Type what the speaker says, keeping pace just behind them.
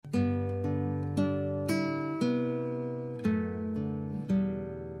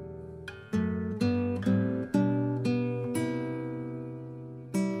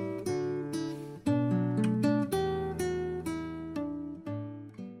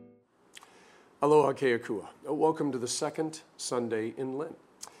Aloha Keakua. Welcome to the second Sunday in Lent.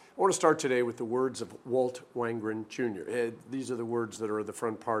 I want to start today with the words of Walt Wangren Jr. These are the words that are at the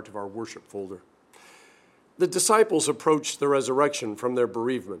front part of our worship folder. The disciples approached the resurrection from their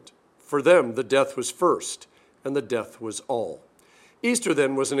bereavement. For them, the death was first, and the death was all. Easter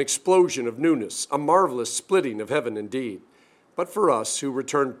then was an explosion of newness, a marvelous splitting of heaven indeed. But for us, who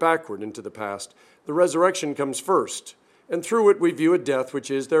returned backward into the past, the resurrection comes first, and through it we view a death which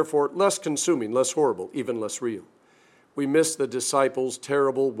is, therefore, less consuming, less horrible, even less real. We miss the disciples'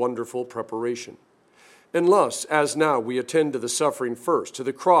 terrible, wonderful preparation. Unless, as now, we attend to the suffering first, to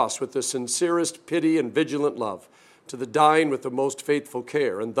the cross with the sincerest pity and vigilant love, to the dying with the most faithful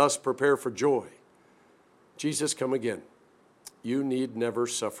care, and thus prepare for joy. Jesus, come again. You need never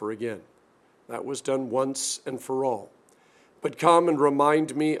suffer again. That was done once and for all. But come and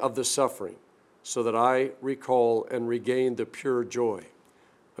remind me of the suffering, so that I recall and regain the pure joy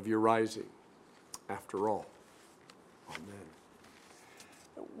of your rising after all.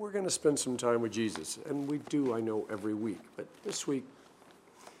 Amen. We're going to spend some time with Jesus, and we do, I know, every week. But this week,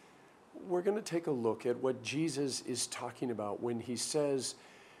 we're going to take a look at what Jesus is talking about when he says,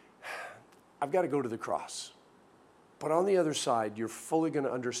 I've got to go to the cross. But on the other side, you're fully going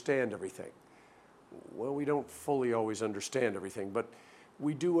to understand everything. Well, we don't fully always understand everything, but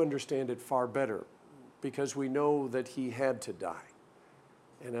we do understand it far better because we know that he had to die.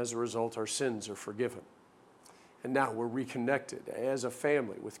 And as a result, our sins are forgiven. And now we're reconnected as a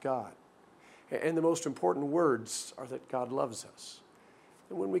family with God. And the most important words are that God loves us.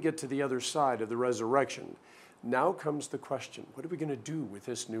 And when we get to the other side of the resurrection, now comes the question, what are we going to do with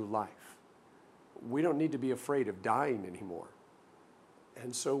this new life? We don't need to be afraid of dying anymore.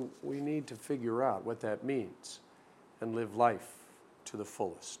 And so we need to figure out what that means and live life to the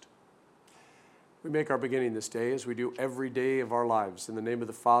fullest. We make our beginning this day as we do every day of our lives in the name of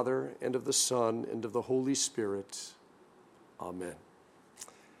the Father and of the Son and of the Holy Spirit. Amen.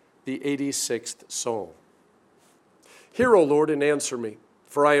 The 86th Psalm. Hear, O Lord, and answer me,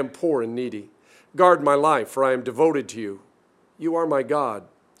 for I am poor and needy. Guard my life, for I am devoted to you. You are my God.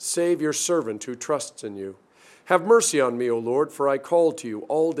 Save your servant who trusts in you. Have mercy on me, O Lord, for I call to you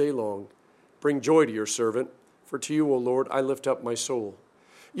all day long. Bring joy to your servant, for to you, O Lord, I lift up my soul.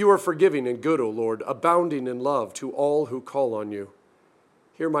 You are forgiving and good, O Lord, abounding in love to all who call on you.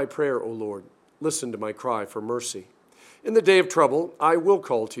 Hear my prayer, O Lord. Listen to my cry for mercy. In the day of trouble, I will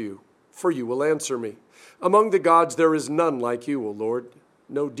call to you, for you will answer me. Among the gods there is none like you, O Lord.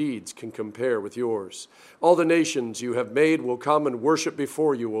 No deeds can compare with yours. All the nations you have made will come and worship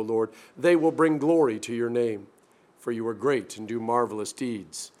before you, O Lord. They will bring glory to your name, for you are great and do marvelous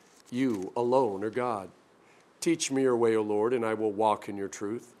deeds. You alone are God. Teach me your way, O Lord, and I will walk in your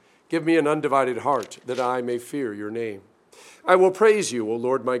truth. Give me an undivided heart, that I may fear your name. I will praise you, O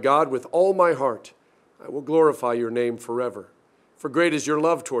Lord my God, with all my heart. I will glorify your name forever. For great is your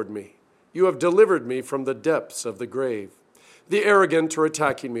love toward me. You have delivered me from the depths of the grave. The arrogant are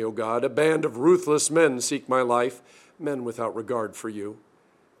attacking me, O God. A band of ruthless men seek my life, men without regard for you.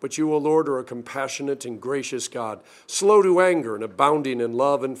 But you, O Lord, are a compassionate and gracious God, slow to anger and abounding in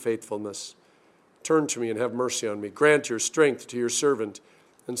love and faithfulness. Turn to me and have mercy on me. Grant your strength to your servant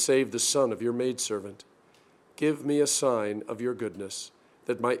and save the son of your maidservant. Give me a sign of your goodness,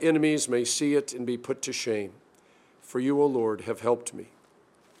 that my enemies may see it and be put to shame. For you, O Lord, have helped me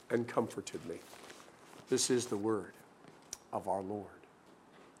and comforted me. This is the word of our Lord.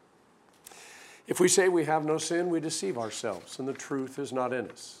 If we say we have no sin, we deceive ourselves, and the truth is not in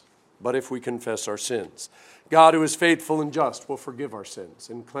us. But if we confess our sins, God, who is faithful and just, will forgive our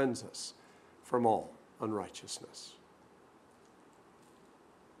sins and cleanse us from all unrighteousness.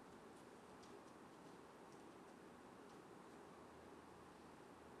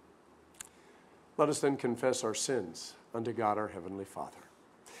 Let us then confess our sins unto God our Heavenly Father.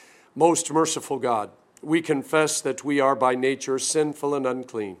 Most merciful God, we confess that we are by nature sinful and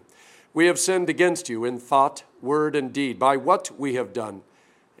unclean. We have sinned against you in thought, word, and deed, by what we have done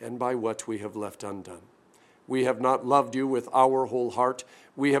and by what we have left undone. We have not loved you with our whole heart.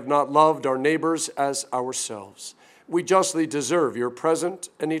 We have not loved our neighbors as ourselves. We justly deserve your present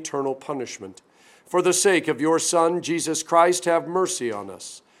and eternal punishment. For the sake of your Son, Jesus Christ, have mercy on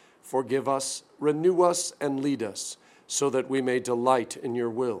us. Forgive us, renew us, and lead us, so that we may delight in your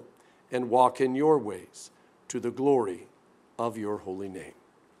will and walk in your ways to the glory of your holy name.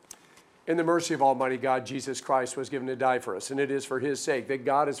 In the mercy of Almighty God, Jesus Christ was given to die for us, and it is for his sake that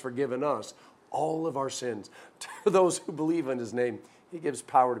God has forgiven us all of our sins. To those who believe in his name, he gives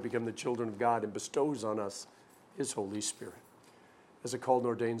power to become the children of God and bestows on us his Holy Spirit. As a called and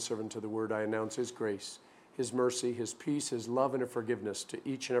ordained servant to the word, I announce his grace, his mercy, his peace, his love, and his forgiveness to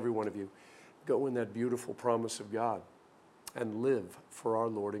each and every one of you. go in that beautiful promise of God and live for our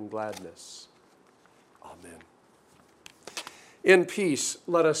Lord in gladness. Amen. In peace,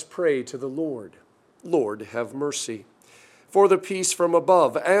 let us pray to the Lord. Lord, have mercy. For the peace from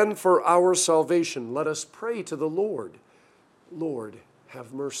above and for our salvation, let us pray to the Lord. Lord,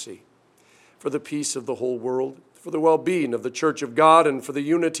 have mercy. For the peace of the whole world, for the well-being of the church of God, and for the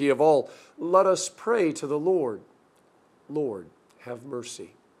unity of all, let us pray to the Lord. Lord, have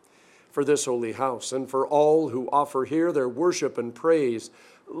mercy. For this holy house, and for all who offer here their worship and praise,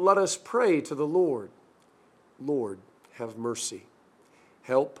 let us pray to the Lord. Lord, have mercy.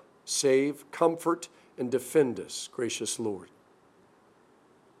 Help, save, comfort, and defend us, gracious Lord.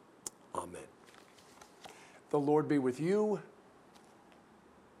 Amen. The Lord be with you.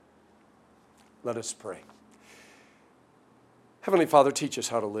 Let us pray. Heavenly Father, teach us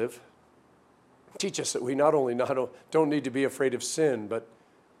how to live. Teach us that we not only don't need to be afraid of sin, but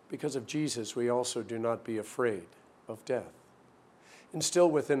because of Jesus, we also do not be afraid of death. Instill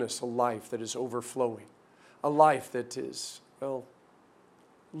within us a life that is overflowing, a life that is,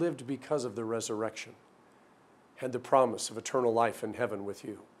 lived because of the resurrection and the promise of eternal life in heaven with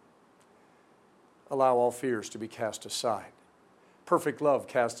you. Allow all fears to be cast aside. Perfect love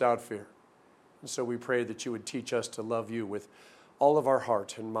casts out fear. And so we pray that you would teach us to love you with all of our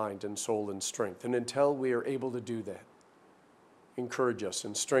heart and mind and soul and strength. And until we are able to do that, encourage us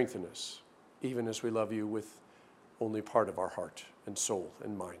and strengthen us, even as we love you with only part of our heart and soul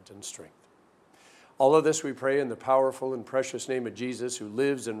and mind and strength. All of this we pray in the powerful and precious name of Jesus, who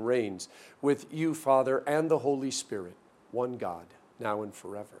lives and reigns with you, Father, and the Holy Spirit, one God, now and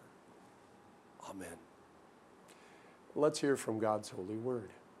forever. Amen. Let's hear from God's holy word.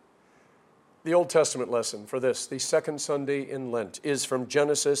 The Old Testament lesson for this, the second Sunday in Lent, is from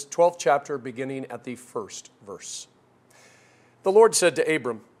Genesis 12th chapter, beginning at the first verse. The Lord said to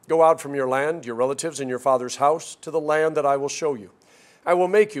Abram, "Go out from your land, your relatives, and your father's house, to the land that I will show you. I will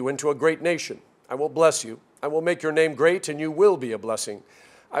make you into a great nation. I will bless you. I will make your name great, and you will be a blessing.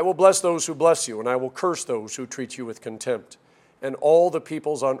 I will bless those who bless you, and I will curse those who treat you with contempt. And all the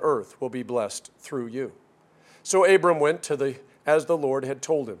peoples on earth will be blessed through you." So Abram went as the Lord had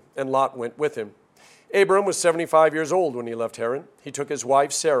told him, and Lot went with him. Abram was 75 years old when he left Haran. He took his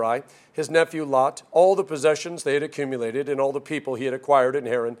wife Sarai, his nephew Lot, all the possessions they had accumulated, and all the people he had acquired in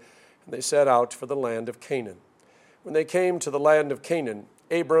Haran, and they set out for the land of Canaan. When they came to the land of Canaan,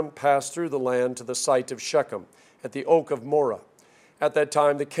 Abram passed through the land to the site of Shechem, at the oak of Moreh. At that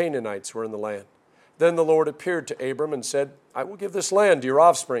time the Canaanites were in the land. Then the Lord appeared to Abram and said, "I will give this land to your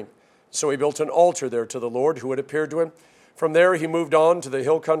offspring." So he built an altar there to the Lord who had appeared to him. From there he moved on to the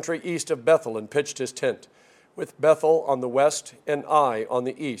hill country east of Bethel and pitched his tent, with Bethel on the west and Ai on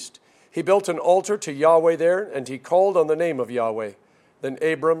the east. He built an altar to Yahweh there, and he called on the name of Yahweh. Then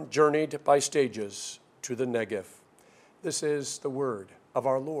Abram journeyed by stages to the Negev. This is the word of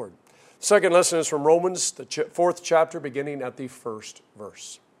our Lord. The second lesson is from Romans, the 4th chapter, beginning at the first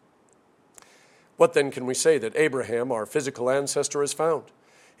verse. What then can we say that Abraham, our physical ancestor, has found?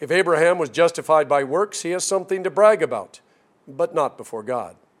 If Abraham was justified by works, he has something to brag about, but not before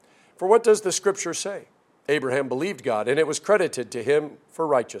God. For what does the Scripture say? Abraham believed God, and it was credited to him for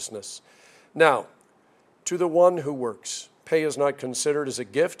righteousness. Now, to the one who works, pay is not considered as a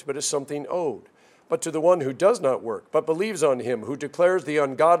gift, but as something owed. But to the one who does not work, but believes on him who declares the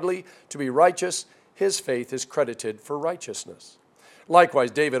ungodly to be righteous, his faith is credited for righteousness.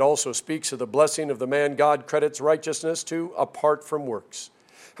 Likewise, David also speaks of the blessing of the man God credits righteousness to apart from works.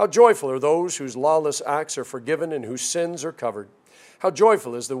 How joyful are those whose lawless acts are forgiven and whose sins are covered. How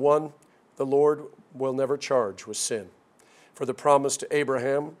joyful is the one the Lord will never charge with sin. For the promise to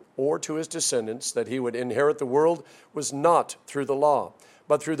Abraham or to his descendants that he would inherit the world was not through the law,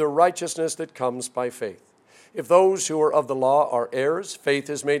 but through the righteousness that comes by faith. If those who are of the law are heirs, faith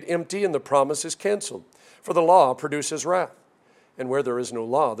is made empty and the promise is canceled. For the law produces wrath. And where there is no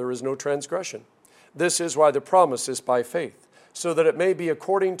law, there is no transgression. This is why the promise is by faith, so that it may be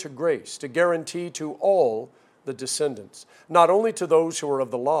according to grace, to guarantee to all the descendants, not only to those who are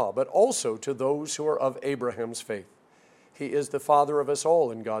of the law, but also to those who are of Abraham's faith. He is the father of us all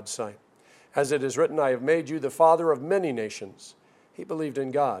in God's sight. As it is written, "I have made you the father of many nations." He believed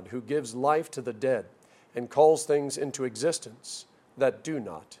in God, who gives life to the dead and calls things into existence that do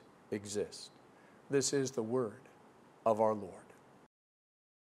not exist. This is the word of our Lord.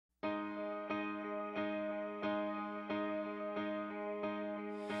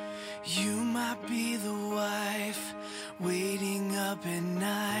 You might be the wife waiting up at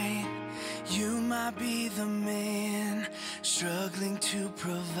night. You might be the man struggling to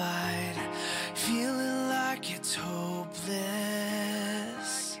provide, feeling like it's hopeless.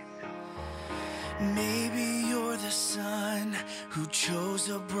 chose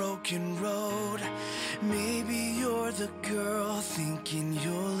a broken road. Maybe you're the girl thinking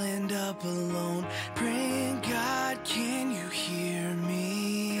you'll end up alone. Praying, God, can you hear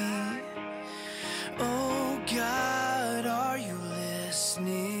me? Oh God, are you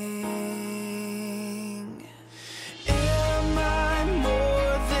listening? Am I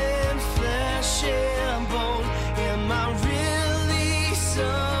more than flesh and bone? Am I really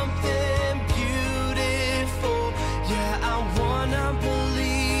something beautiful? Yeah, I wanna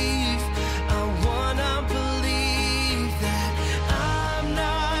believe that I'm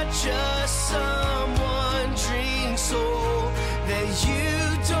not just some wandering soul that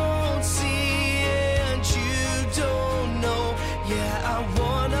you don't see and you don't know. Yeah, I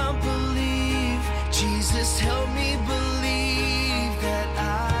wanna believe. Jesus, help me believe that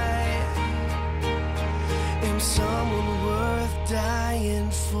I am someone worth dying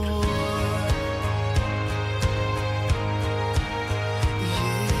for.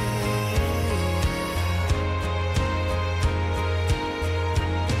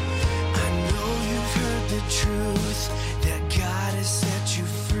 Truth that God has set you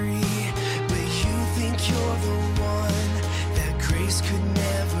free, but you think you're the one that grace could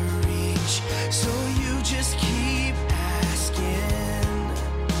never reach, so you just keep asking,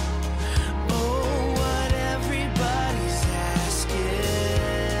 oh, what everybody's asking.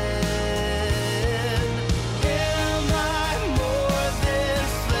 Am I more than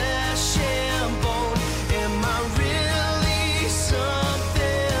flesh and bone? Am I really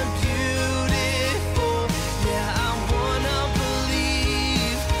something beautiful? Yeah, I wanna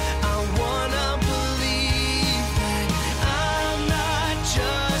believe that I'm not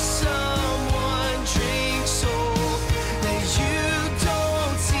just some wandering soul that you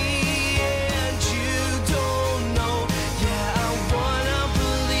don't see and you don't know. Yeah, I wanna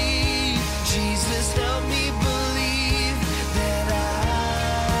believe. Jesus, help me believe that I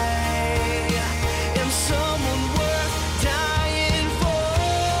am someone worth dying for.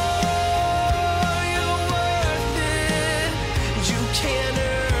 You're worth it. You can't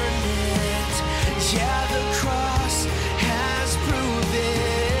earn it. Yeah, the cross has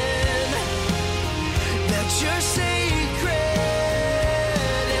proven that you're sacred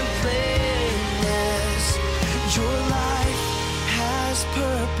and blameless. Your life has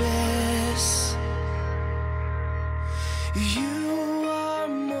purpose. You are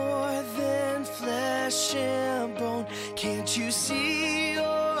more than flesh and bone. Can't you see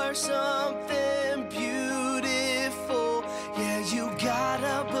you're something beautiful? Yeah, you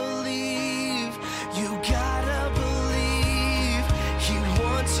gotta believe. You gotta believe. He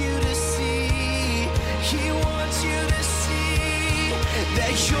wants you to see. He wants you to see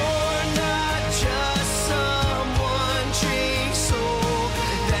that you're not just some wandering soul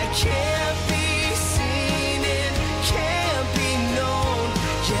that can't be seen and can't be known.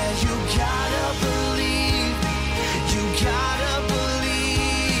 Yeah, you gotta believe. You gotta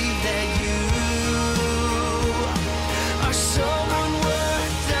believe that you are someone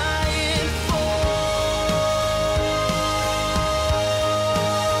worth dying for.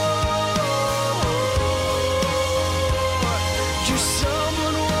 You're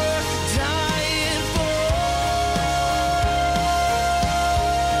someone worth dying for.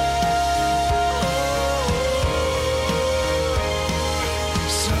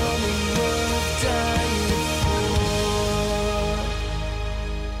 Someone worth dying for.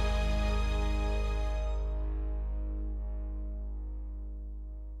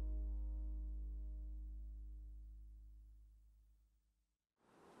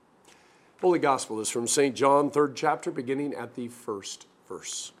 Holy Gospel is from St. John, 3rd chapter, beginning at the 1st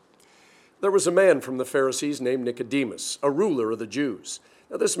verse. There was a man from the Pharisees named Nicodemus, a ruler of the Jews.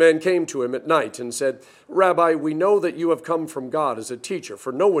 Now this man came to him at night and said, Rabbi, we know that you have come from God as a teacher,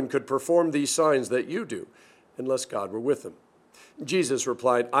 for no one could perform these signs that you do, unless God were with him. Jesus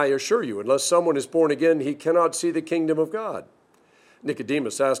replied, I assure you, unless someone is born again, he cannot see the kingdom of God.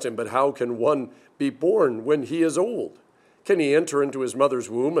 Nicodemus asked him, but how can one be born when he is old? Can he enter into his mother's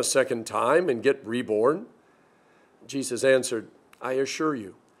womb a second time and get reborn? Jesus answered, I assure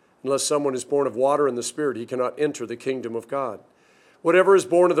you, unless someone is born of water and the Spirit, he cannot enter the kingdom of God. Whatever is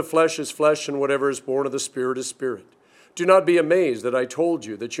born of the flesh is flesh, and whatever is born of the Spirit is spirit. Do not be amazed that I told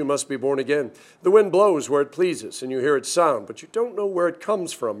you that you must be born again. The wind blows where it pleases, and you hear its sound, but you don't know where it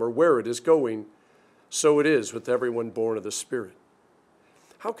comes from or where it is going. So it is with everyone born of the Spirit.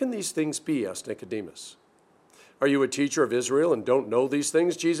 How can these things be? Asked Nicodemus. Are you a teacher of Israel and don't know these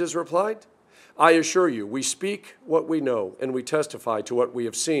things? Jesus replied. I assure you, we speak what we know, and we testify to what we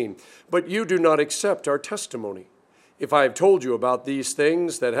have seen, but you do not accept our testimony. If I have told you about these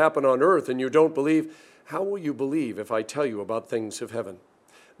things that happen on earth and you don't believe, How will you believe if I tell you about things of heaven?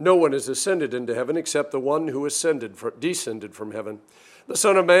 No one has ascended into heaven except the one who descended from heaven. The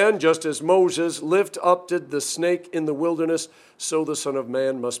Son of Man, just as Moses lifted up the snake in the wilderness, so the Son of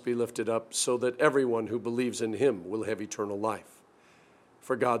Man must be lifted up, so that everyone who believes in him will have eternal life.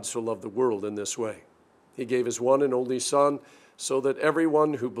 For God so loved the world in this way. He gave his one and only Son, so that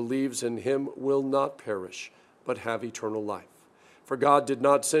everyone who believes in him will not perish, but have eternal life. For God did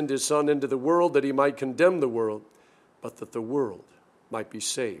not send his Son into the world that he might condemn the world, but that the world might be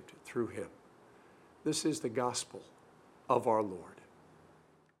saved through him. This is the gospel of our Lord.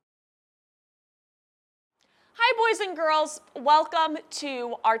 Hi, boys and girls. Welcome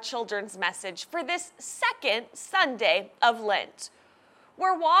to our children's message for this second Sunday of Lent.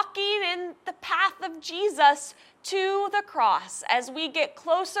 We're walking in the path of Jesus to the cross as we get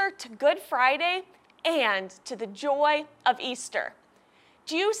closer to Good Friday and to the joy of Easter.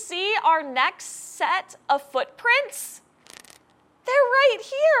 Do you see our next set of footprints? They're right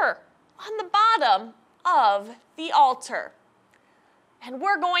here on the bottom of the altar. And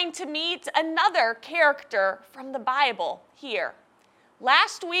we're going to meet another character from the Bible here.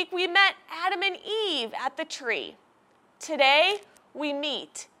 Last week we met Adam and Eve at the tree. Today we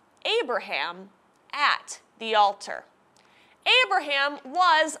meet Abraham at the altar. Abraham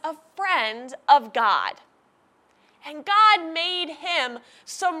was a friend of God. And God made him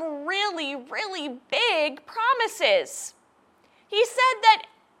some really, really big promises. He said that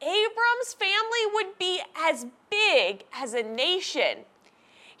Abram's family would be as big as a nation.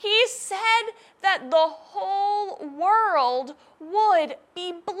 He said that the whole world would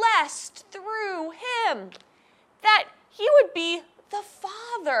be blessed through him, that he would be the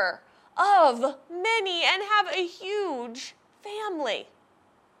father of many and have a huge family.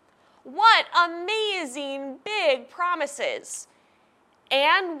 What amazing big promises.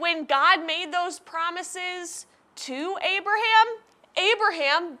 And when God made those promises to Abraham,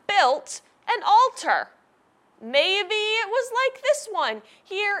 Abraham built an altar. Maybe it was like this one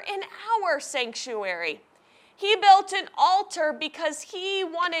here in our sanctuary. He built an altar because he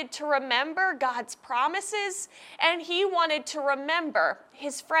wanted to remember God's promises and he wanted to remember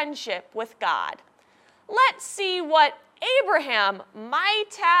his friendship with God. Let's see what Abraham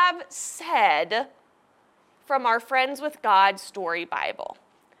might have said from our Friends with God Story Bible.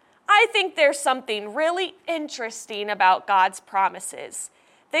 I think there's something really interesting about God's promises.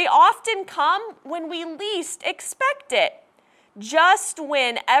 They often come when we least expect it. Just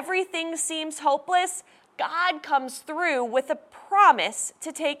when everything seems hopeless, God comes through with a promise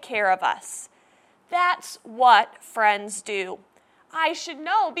to take care of us. That's what friends do. I should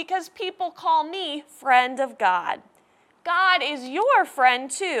know because people call me friend of God. God is your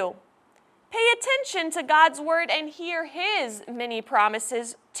friend too. Pay attention to God's word and hear his many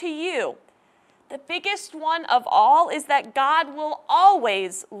promises to you. The biggest one of all is that God will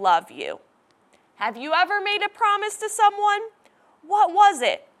always love you. Have you ever made a promise to someone? What was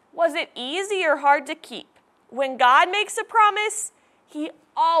it? Was it easy or hard to keep? When God makes a promise, he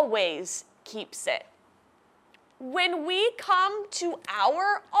always keeps it. When we come to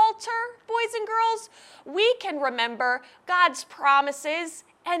our altar, boys and girls, we can remember God's promises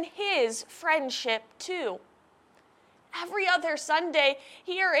and his friendship too. Every other Sunday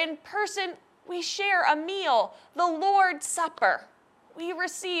here in person, we share a meal, the Lord's Supper. We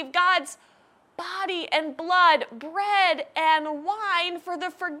receive God's body and blood, bread and wine for the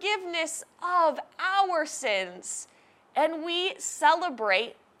forgiveness of our sins. And we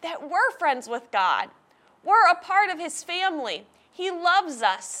celebrate that we're friends with God. We're a part of his family. He loves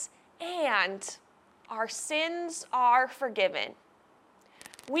us, and our sins are forgiven.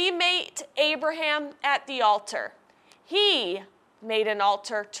 We meet Abraham at the altar. He made an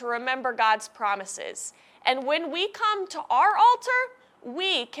altar to remember God's promises. And when we come to our altar,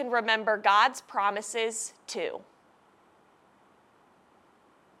 we can remember God's promises too.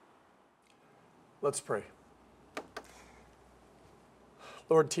 Let's pray.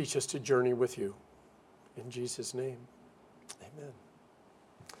 Lord, teach us to journey with you. In Jesus' name, amen.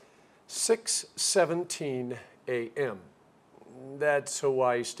 6:17 a.m. That's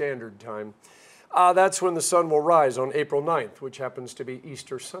Hawaii Standard Time. That's when the sun will rise on April 9th, which happens to be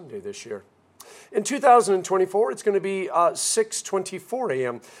Easter Sunday this year. In 2024, it's going to be 6:24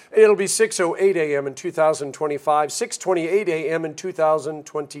 a.m. It'll be 6:08 a.m. in 2025, 6:28 a.m. in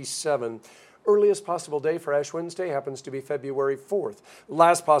 2027. Earliest possible day for Ash Wednesday happens to be February 4th.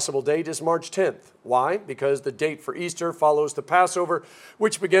 Last possible date is March 10th. Why? Because the date for Easter follows the Passover,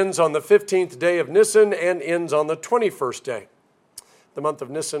 which begins on the 15th day of Nisan and ends on the 21st day. The month of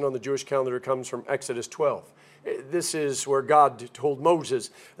Nisan on the Jewish calendar comes from Exodus 12. This is where God told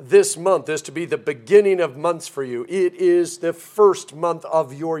Moses, this month is to be the beginning of months for you. It is the first month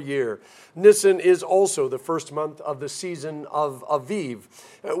of your year. Nisan is also the first month of the season of Aviv,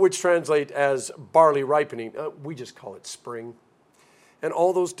 which translate as barley ripening. We just call it spring. And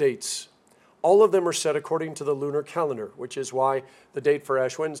all those dates, all of them are set according to the lunar calendar, which is why the date for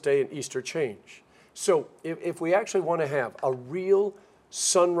Ash Wednesday and Easter change. So if we actually want to have a real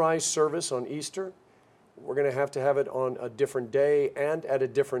sunrise service on Easter, we're going to have it on a different day and at a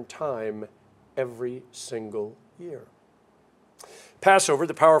different time every single year. Passover,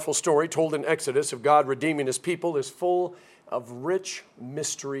 the powerful story told in Exodus of God redeeming his people, is full of rich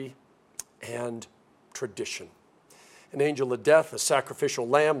mystery and tradition. An angel of death, a sacrificial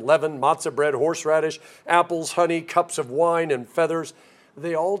lamb, leaven, matzah bread, horseradish, apples, honey, cups of wine, and feathers,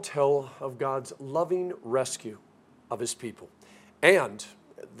 they all tell of God's loving rescue of his people. And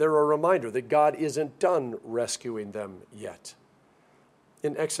they're a reminder that God isn't done rescuing them yet.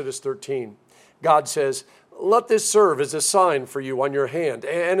 In Exodus 13, God says, let this serve as a sign for you on your hand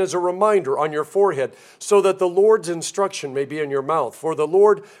and as a reminder on your forehead, so that the Lord's instruction may be in your mouth. For the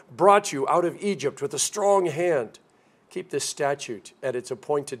Lord brought you out of Egypt with a strong hand. Keep this statute at its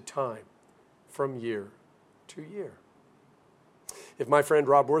appointed time from year to year. If my friend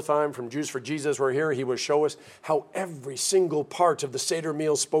Rob Wertheim from Jews for Jesus were here, he would show us how every single part of the Seder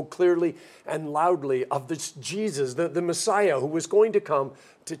meal spoke clearly and loudly of this Jesus, the Messiah, who was going to come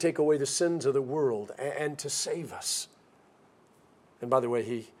to take away the sins of the world and to save us. And by the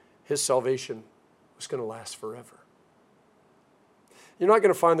way, his salvation was going to last forever. You're not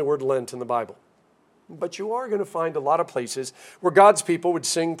going to find the word Lent in the Bible, but you are going to find a lot of places where God's people would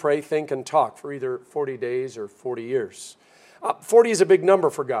sing, pray, think, and talk for either 40 days or 40 years. 40 is a big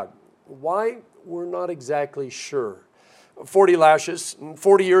number for God. Why? We're not exactly sure. 40 lashes,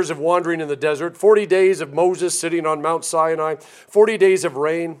 40 years of wandering in the desert, 40 days of Moses sitting on Mount Sinai, 40 days of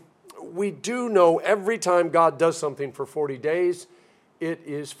rain. We do know every time God does something for 40 days, it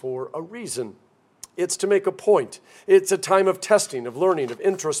is for a reason. It's to make a point. It's a time of testing, of learning, of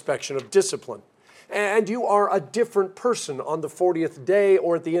introspection, of discipline. And you are a different person on the 40th day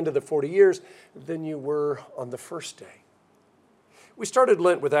or at the end of the 40 years than you were on the first day. We started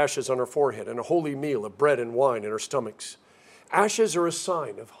Lent with ashes on our forehead and a holy meal of bread and wine in our stomachs. Ashes are a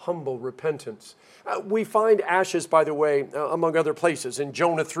sign of humble repentance. We find ashes, by the way, among other places, in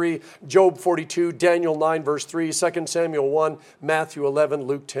Jonah 3, Job 42, Daniel 9, verse 3, 2 Samuel 1, Matthew 11,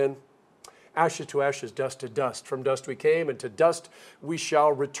 Luke 10. Ashes to ashes, dust to dust. From dust we came, and to dust we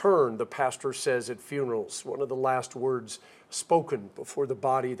shall return, the pastor says at funerals. One of the last words spoken before the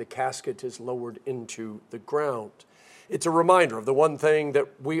body, the casket, is lowered into the ground. It's a reminder of the one thing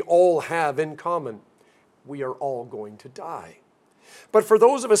that we all have in common. We are all going to die. But for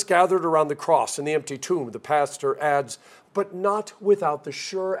those of us gathered around the cross and the empty tomb, the pastor adds, but not without the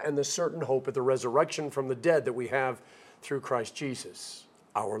sure and the certain hope of the resurrection from the dead that we have through Christ Jesus,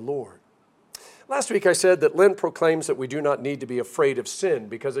 our Lord. Last week I said that Lent proclaims that we do not need to be afraid of sin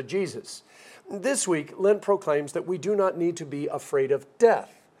because of Jesus. This week, Lent proclaims that we do not need to be afraid of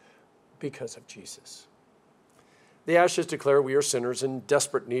death because of Jesus. The ashes declare we are sinners in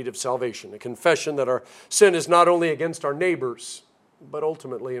desperate need of salvation, a confession that our sin is not only against our neighbors, but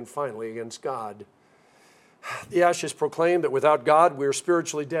ultimately and finally against God. The ashes proclaim that without God, we are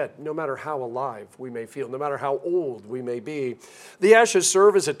spiritually dead, no matter how alive we may feel, no matter how old we may be. The ashes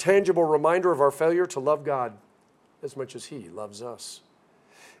serve as a tangible reminder of our failure to love God as much as He loves us.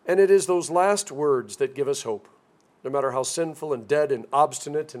 And it is those last words that give us hope. No matter how sinful and dead and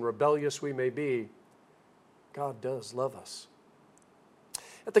obstinate and rebellious we may be, God does love us.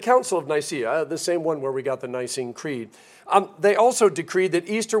 At the Council of Nicaea, the same one where we got the Nicene Creed, they also decreed that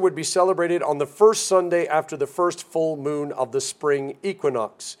Easter would be celebrated on the first Sunday after the first full moon of the spring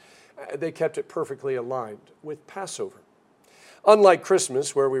equinox. They kept it perfectly aligned with Passover. Unlike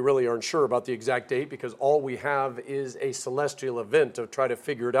Christmas, where we really aren't sure about the exact date because all we have is a celestial event to try to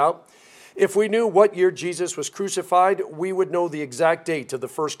figure it out, if we knew what year Jesus was crucified, we would know the exact date of the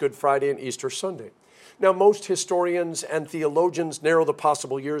first Good Friday and Easter Sunday. Now, most historians and theologians narrow the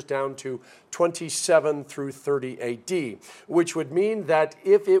possible years down to 27 through 30 AD, which would mean that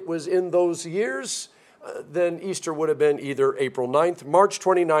if it was in those years, then Easter would have been either April 9th, March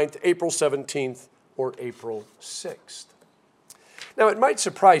 29th, April 17th, or April 6th. Now, it might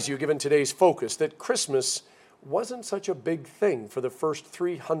surprise you, given today's focus, that Christmas wasn't such a big thing for the first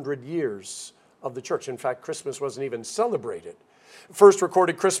 300 years of the church. In fact, Christmas wasn't even celebrated. First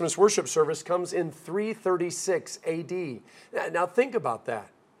recorded Christmas worship service comes in 336 AD. Now think about that.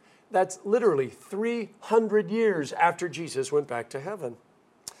 That's literally 300 years after Jesus went back to heaven.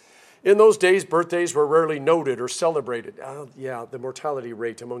 In those days, birthdays were rarely noted or celebrated. The mortality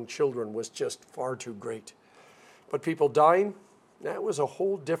rate among children was just far too great. But people dying, that was a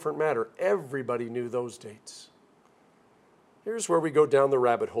whole different matter. Everybody knew those dates. Here's where we go down the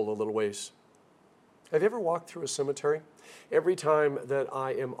rabbit hole a little ways. Have you ever walked through a cemetery? Every time that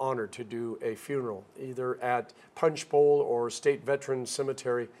I am honored to do a funeral, either at Punch Bowl or State Veterans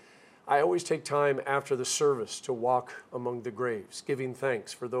Cemetery, I always take time after the service to walk among the graves, giving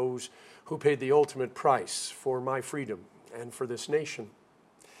thanks for those who paid the ultimate price for my freedom and for this nation.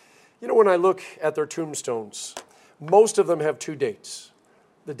 You know, when I look at their tombstones, most of them have two dates: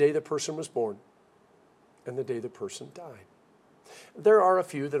 the day the person was born and the day the person died. There are a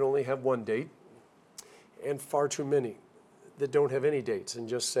few that only have one date, and far too many that don't have any dates and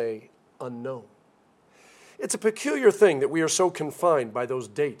just say unknown. It's a peculiar thing that we are so confined by those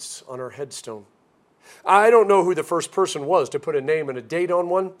dates on our headstone. I don't know who the first person was to put a name and a date on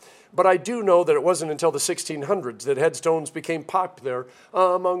one, but I do know that it wasn't until the 1600s that headstones became popular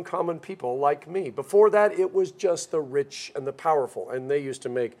among common people like me. Before that, it was just the rich and the powerful, and they used to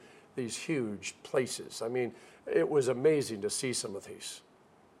make these huge places. I mean, it was amazing to see some of these.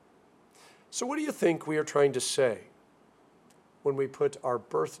 So what do you think we are trying to say when we put our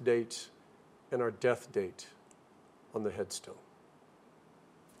birth date and our death date on the headstone?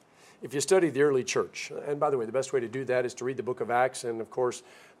 If you study the early church, and by the way, the best way to do that is to read the book of Acts and, of course,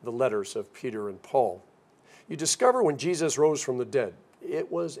 the letters of Peter and Paul, you discover when Jesus rose from the dead,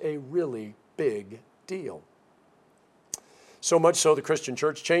 it was a really big deal. So much so the Christian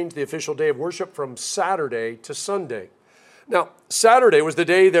church changed the official day of worship from Saturday to Sunday. Now, Saturday was the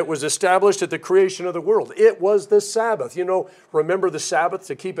day that was established at the creation of the world. It was the Sabbath. You know, remember the Sabbath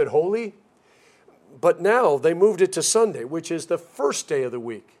to keep it holy? But now they moved it to Sunday, which is the first day of the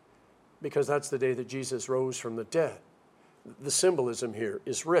week, because that's the day that Jesus rose from the dead. The symbolism here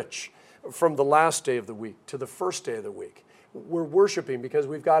is rich. From the last day of the week to the first day of the week, we're worshiping because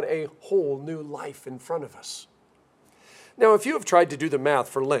we've got a whole new life in front of us. Now, if you have tried to do the math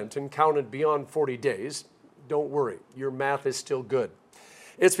for Lent and counted beyond 40 days, don't worry, your math is still good.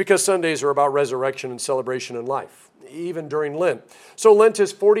 It's because Sundays are about resurrection and celebration in life, even during Lent. So Lent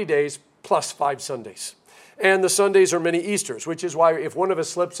is 40 days plus 5 Sundays. And the Sundays are many Easters, which is why if one of us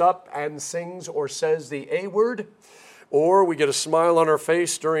slips up and sings or says the A word, or we get a smile on our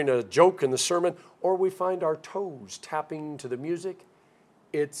face during a joke in the sermon, or we find our toes tapping to the music,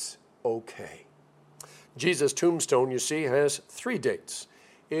 it's okay. Jesus' tombstone, you see, has 3 dates.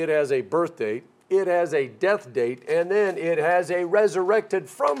 It has a birth date, it has a death date, and then it has a resurrected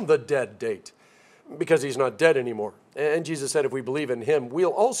from the dead date, because he's not dead anymore. And Jesus said if we believe in him,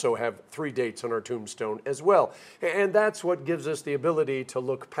 we'll also have 3 dates on our tombstone as well. And that's what gives us the ability to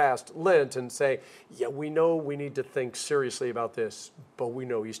look past Lent and say, yeah, we know we need to think seriously about this, but we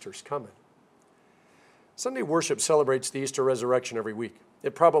know Easter's coming. Sunday worship celebrates the Easter resurrection every week.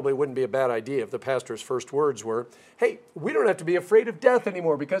 It probably wouldn't be a bad idea if the pastor's first words were, hey, we don't have to be afraid of death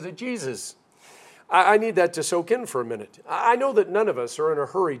anymore because of Jesus. I need that to soak in for a minute. I know that none of us are in a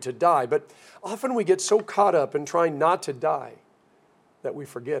hurry to die, but often we get so caught up in trying not to die that we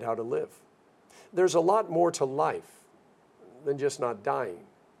forget how to live. There's a lot more to life than just not dying.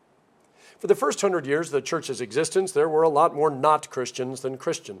 For the first 100 years of the church's existence, there were a lot more not Christians than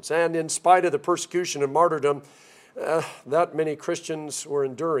Christians. And in spite of the persecution and martyrdom that many Christians were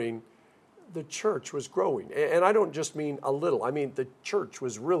enduring, the church was growing. And I don't just mean a little. I mean the church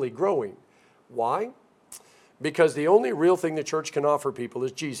was really growing. Why? Because the only real thing the church can offer people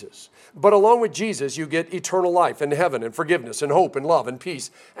is Jesus. But along with Jesus, you get eternal life and heaven and forgiveness and hope and love and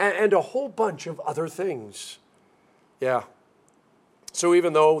peace and a whole bunch of other things. Yeah. So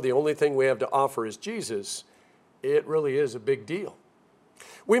even though the only thing we have to offer is Jesus, it really is a big deal.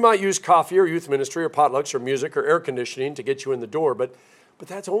 We might use coffee or youth ministry or potlucks or music or air conditioning to get you in the door, but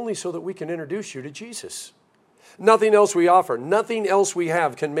that's only so that we can introduce you to Jesus. Nothing else we offer, nothing else we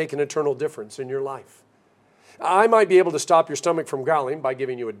have can make an eternal difference in your life. I might be able to stop your stomach from growling by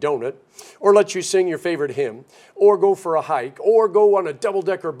giving you a donut, or let you sing your favorite hymn, or go for a hike, or go on a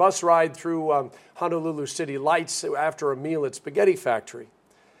double-decker bus ride through Honolulu City Lights after a meal at Spaghetti Factory.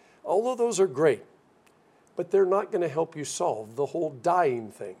 All of those are great, but they're not going to help you solve the whole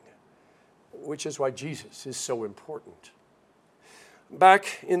dying thing, which is why Jesus is so important.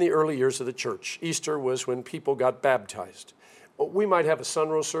 Back in the early years of the church, Easter was when people got baptized. We might have a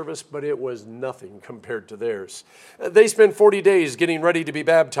sunrise service, but it was nothing compared to theirs. They spent 40 days getting ready to be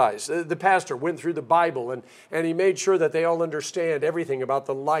baptized. The pastor went through the Bible, and he made sure that they all understand everything about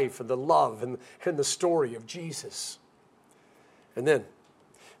the life and the love and the story of Jesus. And then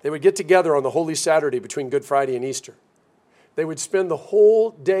they would get together on the Holy Saturday between Good Friday and Easter. They would spend the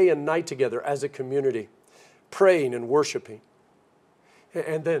whole day and night together as a community, praying and worshiping.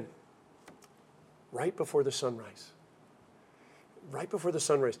 And then, right before the sunrise,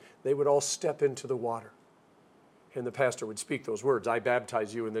 they would all step into the water. And the pastor would speak those words, I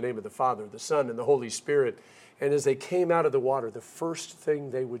baptize you in the name of the Father, the Son, and the Holy Spirit. And as they came out of the water, the first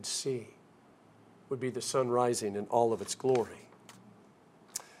thing they would see would be the sun rising in all of its glory.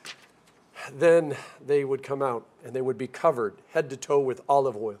 Then they would come out and they would be covered head to toe with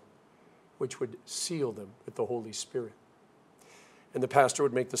olive oil, which would seal them with the Holy Spirit. And the pastor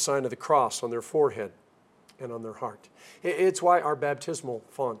would make the sign of the cross on their forehead and on their heart. It's why our baptismal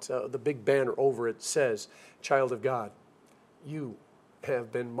font, the big banner over it, says, Child of God, you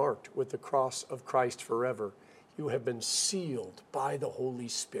have been marked with the cross of Christ forever. You have been sealed by the Holy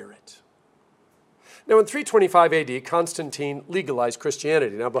Spirit. Now, in 325 AD, Constantine legalized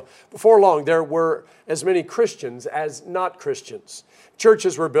Christianity. Now, before long, there were as many Christians as not Christians.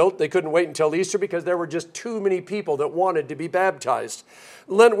 Churches were built. They couldn't wait until Easter because there were just too many people that wanted to be baptized.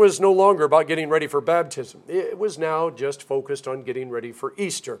 Lent was no longer about getting ready for baptism. It was now just focused on getting ready for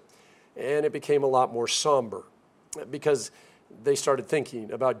Easter. And it became a lot more somber because they started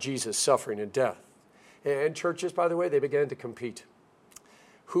thinking about Jesus' suffering and death. And churches, by the way, they began to compete.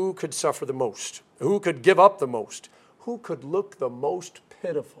 Who could suffer the most? Who could give up the most? Who could look the most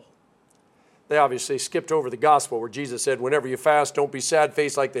pitiful? They obviously skipped over the gospel where Jesus said, whenever you fast, don't be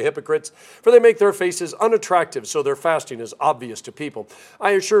sad-faced like the hypocrites, for they make their faces unattractive, so their fasting is obvious to people.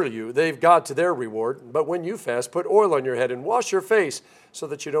 I assure you, they've got to their reward, but when you fast, put oil on your head and wash your face so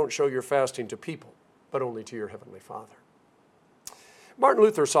that you don't show your fasting to people, but only to your heavenly Father. Martin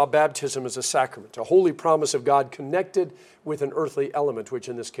Luther saw baptism as a sacrament, a holy promise of God connected with an earthly element, which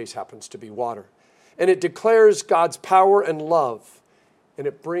in this case happens to be water. And it declares God's power and love, and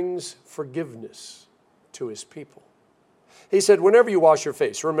it brings forgiveness to his people. He said, whenever you wash your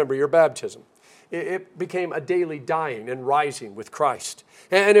face, remember your baptism. It became a daily dying and rising with Christ.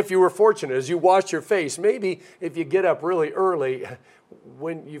 And if you were fortunate, as you washed your face, maybe if you get up really early,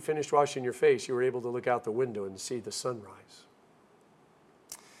 when you finished washing your face, you were able to look out the window and see the sunrise.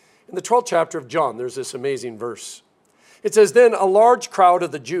 In the 12th chapter of John, there's this amazing verse. It says, then a large crowd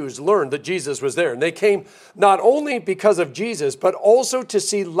of the Jews learned that Jesus was there. And they came not only because of Jesus, but also to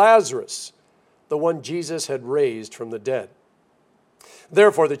see Lazarus, the one Jesus had raised from the dead.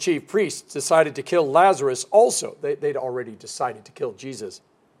 Therefore, the chief priests decided to kill Lazarus also. They'd already decided to kill Jesus.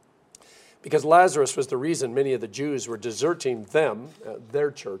 Because Lazarus was the reason many of the Jews were deserting them,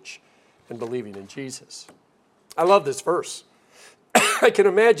 their church, and believing in Jesus. I love this verse. I can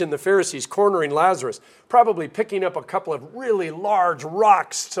imagine the Pharisees cornering Lazarus, probably picking up a couple of really large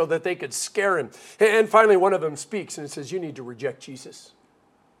rocks so that they could scare him. And finally, one of them speaks and says, you need to reject Jesus.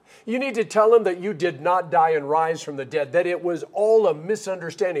 You need to tell him that you did not die and rise from the dead, that it was all a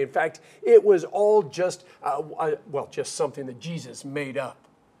misunderstanding. In fact, it was all just something that Jesus made up.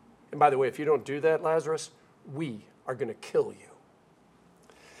 And by the way, if you don't do that, Lazarus, we are going to kill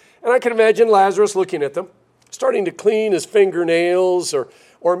you. And I can imagine Lazarus looking at them, starting to clean his fingernails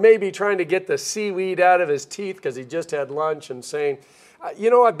or maybe trying to get the seaweed out of his teeth because he just had lunch and saying,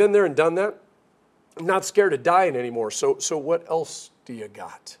 I've been there and done that. I'm not scared of dying anymore. So what else do you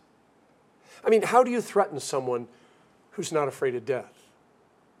got? I mean, how do you threaten someone who's not afraid of death?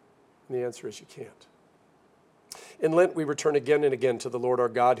 And the answer is you can't. In Lent, we return again and again to the Lord our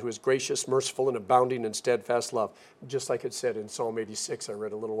God, who is gracious, merciful, and abounding in steadfast love, just like it said in Psalm 86 I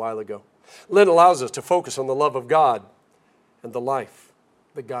read a little while ago. Lent allows us to focus on the love of God and the life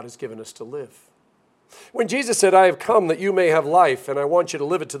that God has given us to live. When Jesus said, I have come that you may have life, and I want you to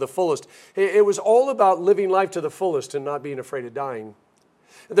live it to the fullest, it was all about living life to the fullest and not being afraid of dying.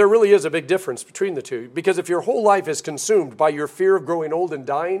 There really is a big difference between the two, because if your whole life is consumed by your fear of growing old and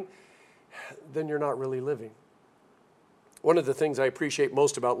dying, then you're not really living. One of the things I appreciate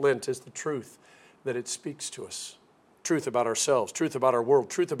most about Lent is the truth that it speaks to us. Truth about ourselves, truth about our world,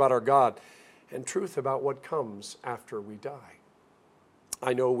 truth about our God, and truth about what comes after we die.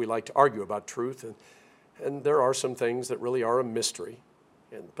 I know we like to argue about truth, and there are some things that really are a mystery,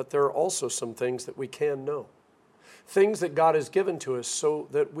 but there are also some things that we can know. Things that God has given to us so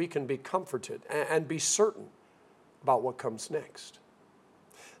that we can be comforted and be certain about what comes next.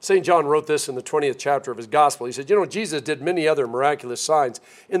 St. John wrote this in the 20th chapter of his gospel. He said, Jesus did many other miraculous signs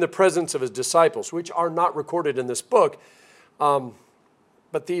in the presence of his disciples, which are not recorded in this book,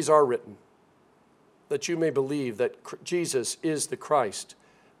 but these are written, that you may believe that Jesus is the Christ,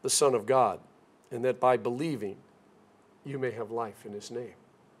 the Son of God, and that by believing you may have life in his name.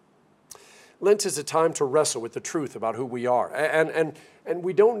 Lent is a time to wrestle with the truth about who we are. And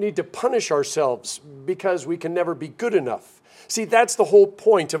we don't need to punish ourselves because we can never be good enough. See, that's the whole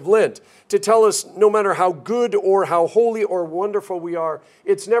point of Lent, to tell us no matter how good or how holy or wonderful we are,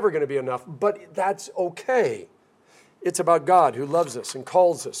 it's never going to be enough, but that's okay. It's about God who loves us and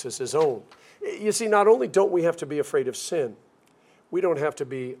calls us as his own. You see, not only don't we have to be afraid of sin, we don't have to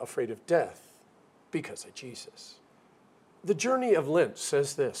be afraid of death because of Jesus. The journey of Lent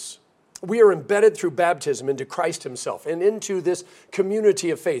says this: we are embedded through baptism into Christ himself and into this community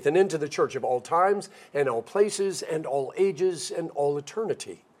of faith and into the church of all times and all places and all ages and all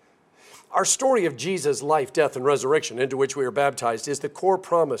eternity. Our story of Jesus' life, death, and resurrection into which we are baptized is the core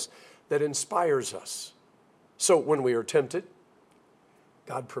promise that inspires us. So when we are tempted,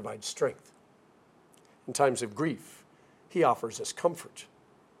 God provides strength. In times of grief, he offers us comfort.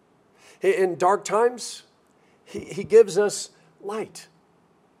 In dark times, he gives us light.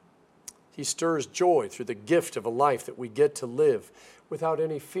 He stirs joy through the gift of a life that we get to live without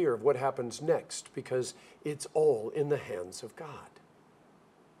any fear of what happens next, because it's all in the hands of God.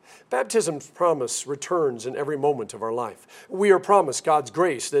 Baptism's promise returns in every moment of our life. We are promised God's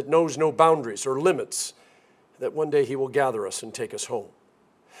grace that knows no boundaries or limits, that one day he will gather us and take us home.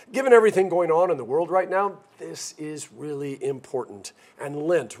 Given everything going on in the world right now, this is really important, and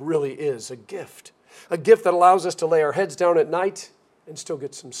Lent really is a gift that allows us to lay our heads down at night and still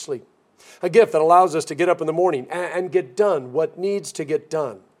get some sleep. A gift that allows us to get up in the morning and get done what needs to get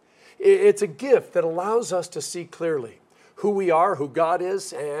done. It's a gift that allows us to see clearly who we are, who God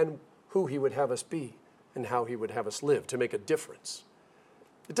is, and who he would have us be, and how he would have us live to make a difference.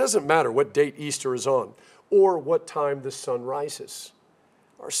 It doesn't matter what date Easter is on or what time the sun rises.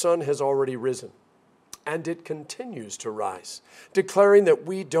 Our sun has already risen, and it continues to rise, declaring that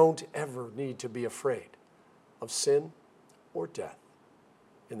we don't ever need to be afraid of sin or death.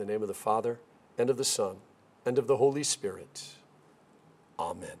 In the name of the Father, and of the Son, and of the Holy Spirit.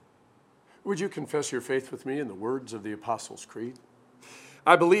 Amen. Would you confess your faith with me in the words of the Apostles' Creed?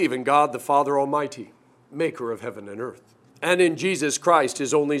 I believe in God the Father Almighty, maker of heaven and earth, and in Jesus Christ,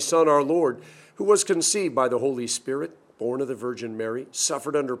 his only Son, our Lord, who was conceived by the Holy Spirit, born of the Virgin Mary,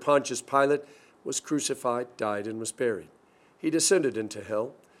 suffered under Pontius Pilate, was crucified, died, and was buried. He descended into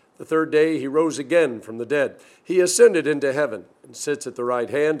hell. The third day he rose again from the dead. He ascended into heaven and sits at the right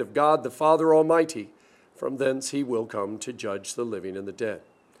hand of God the Father Almighty. From thence he will come to judge the living and the dead.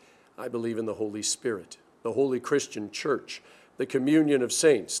 I believe in the Holy Spirit, the holy Christian church, the communion of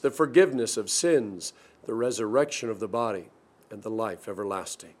saints, the forgiveness of sins, the resurrection of the body, and the life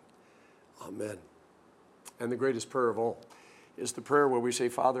everlasting. Amen. And the greatest prayer of all is the prayer where we say,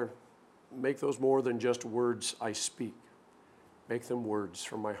 Father, make those more than just words I speak. Make them words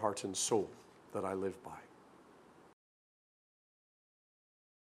from my heart and soul that I live by.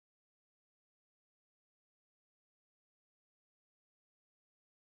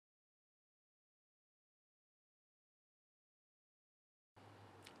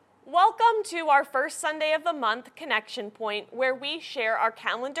 Welcome to our first Sunday of the month connection point, where we share our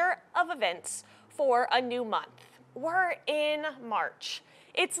calendar of events for a new month. We're in March.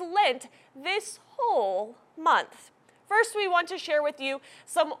 It's Lent this whole month. First, we want to share with you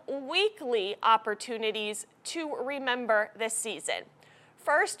some weekly opportunities to remember this season.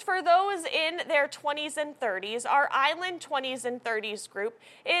 First, for those in their 20s and 30s, our Island 20s and 30s group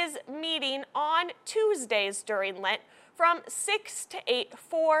is meeting on Tuesdays during Lent from 6 to 8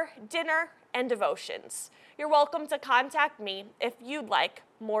 for dinner and devotions. You're welcome to contact me if you'd like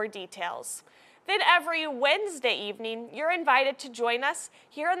more details. Then every Wednesday evening, you're invited to join us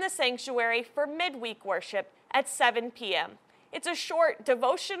here in the sanctuary for midweek worship at 7 p.m. It's a short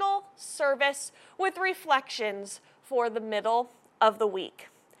devotional service with reflections for the middle of the week.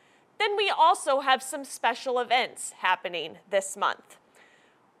 Then we also have some special events happening this month.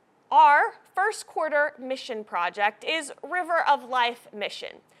 Our first quarter mission project is River of Life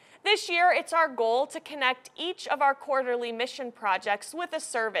Mission. This year, it's our goal to connect each of our quarterly mission projects with a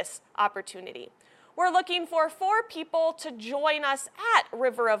service opportunity. We're looking for 4 people to join us at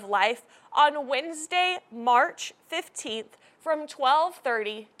River of Life on Wednesday, March 15th from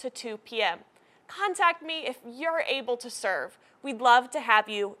 12:30 to 2 p.m. Contact me if you're able to serve. We'd love to have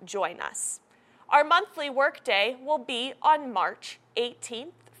you join us. Our monthly workday will be on March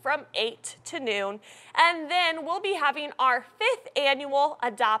 18th from 8 to noon, and then we'll be having our 5th annual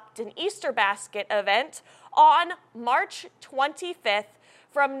Adopt an Easter Basket event on March 25th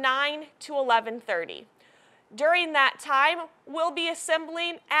from 9 to 11:30. During that time, we'll be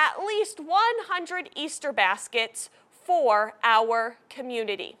assembling at least 100 Easter baskets for our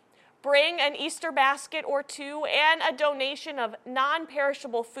community. Bring an Easter basket or two and a donation of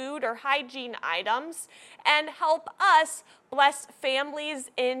non-perishable food or hygiene items and help us bless families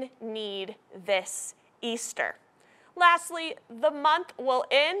in need this Easter. Lastly, the month will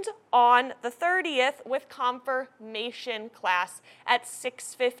end on the 30th with confirmation class at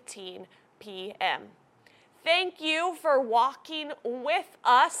 6:15 p.m. Thank you for walking with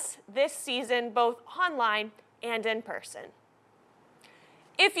us this season, both online and in person.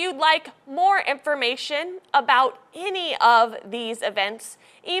 If you'd like more information about any of these events,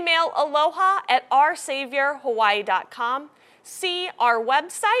 email aloha@oursaviorhawaii.com, see our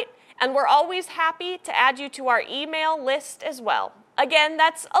website, and we're always happy to add you to our email list as well. Again,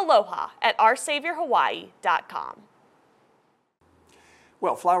 that's aloha@oursaviorhawaii.com.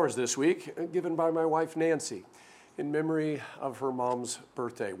 Well, flowers this week given by my wife Nancy in memory of her mom's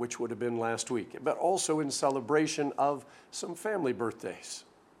birthday, which would have been last week, but also in celebration of some family birthdays.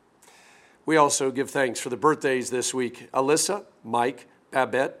 We also give thanks for the birthdays this week: Alyssa, Mike,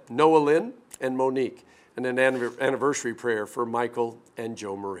 Babette, Noah Lynn, and Monique, and an anniversary prayer for Michael and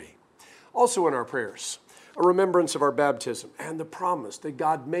Joe Marie. Also in our prayers, a remembrance of our baptism and the promise that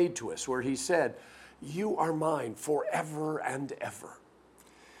God made to us where he said, "You are mine forever and ever."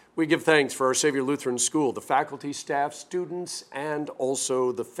 We give thanks for our Savior Lutheran School, the faculty, staff, students, and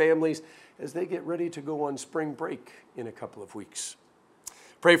also the families as they get ready to go on spring break in a couple of weeks.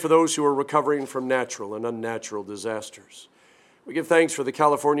 Pray for those who are recovering from natural and unnatural disasters. We give thanks for the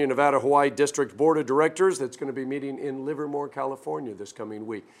California, Nevada, Hawaii District Board of Directors that's going to be meeting in Livermore, California this coming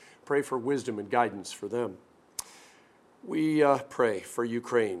week. Pray for wisdom and guidance for them. We pray for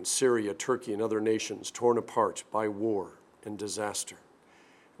Ukraine, Syria, Turkey, and other nations torn apart by war and disaster.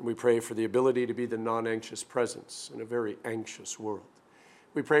 And we pray for the ability to be the non-anxious presence in a very anxious world.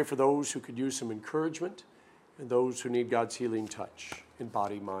 We pray for those who could use some encouragement and those who need God's healing touch in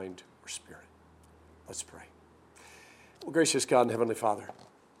body, mind, or spirit. Let's pray. Well, gracious God and Heavenly Father,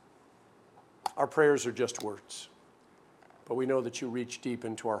 our prayers are just words, but we know that you reach deep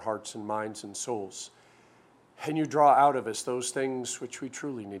into our hearts and minds and souls, and you draw out of us those things which we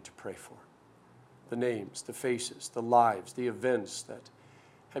truly need to pray for. The names, the faces, the lives, the events that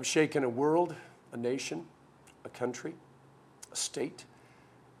have shaken a world, a nation, a country, a state,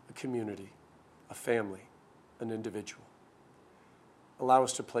 a community, a family, an individual. Allow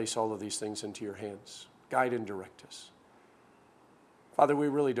us to place all of these things into your hands. Guide and direct us. Father, we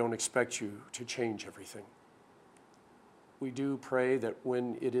really don't expect you to change everything. We do pray that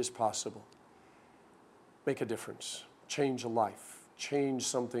when it is possible, make a difference, change a life, change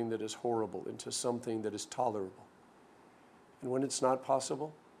something that is horrible into something that is tolerable. And when it's not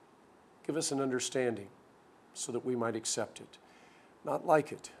possible, give us an understanding so that we might accept it. Not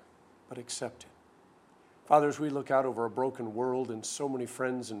like it, but accept it. Father, as we look out over a broken world and so many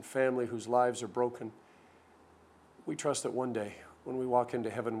friends and family whose lives are broken, we trust that one day when we walk into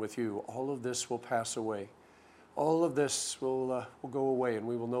heaven with you, all of this will pass away. All of this will go away, and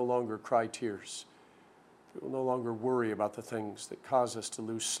we will no longer cry tears. We will no longer worry about the things that cause us to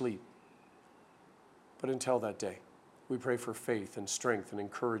lose sleep. But until that day, we pray for faith and strength and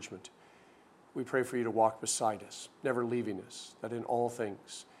encouragement. We pray for you to walk beside us, never leaving us, that in all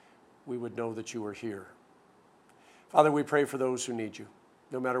things we would know that you are here. Father, we pray for those who need you,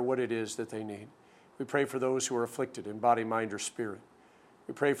 no matter what it is that they need. We pray for those who are afflicted in body, mind, or spirit.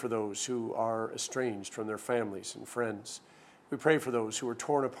 We pray for those who are estranged from their families and friends. We pray for those who are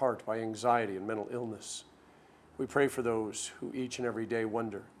torn apart by anxiety and mental illness. We pray for those who each and every day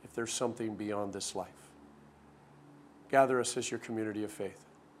wonder if there's something beyond this life. Gather us as your community of faith.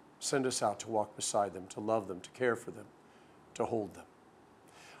 Send us out to walk beside them, to love them, to care for them, to hold them.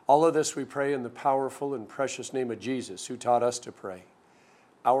 All of this we pray in the powerful and precious name of Jesus, who taught us to pray.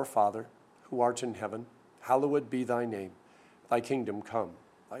 Our Father, who art in heaven, hallowed be thy name. Thy kingdom come.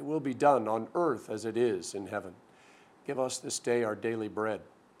 Thy will be done on earth as it is in heaven. Give us this day our daily bread,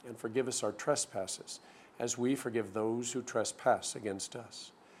 and forgive us our trespasses, as we forgive those who trespass against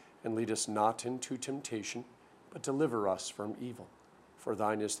us. And lead us not into temptation, but deliver us from evil. For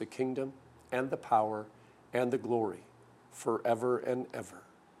thine is the kingdom, and the power, and the glory, forever and ever.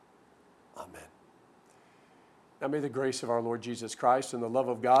 Amen. Now may the grace of our Lord Jesus Christ and the love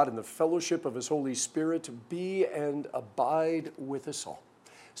of God and the fellowship of his Holy Spirit be and abide with us all.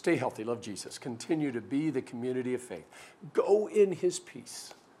 Stay healthy, love Jesus. Continue to be the community of faith. Go in his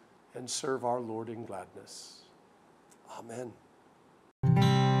peace and serve our Lord in gladness. Amen.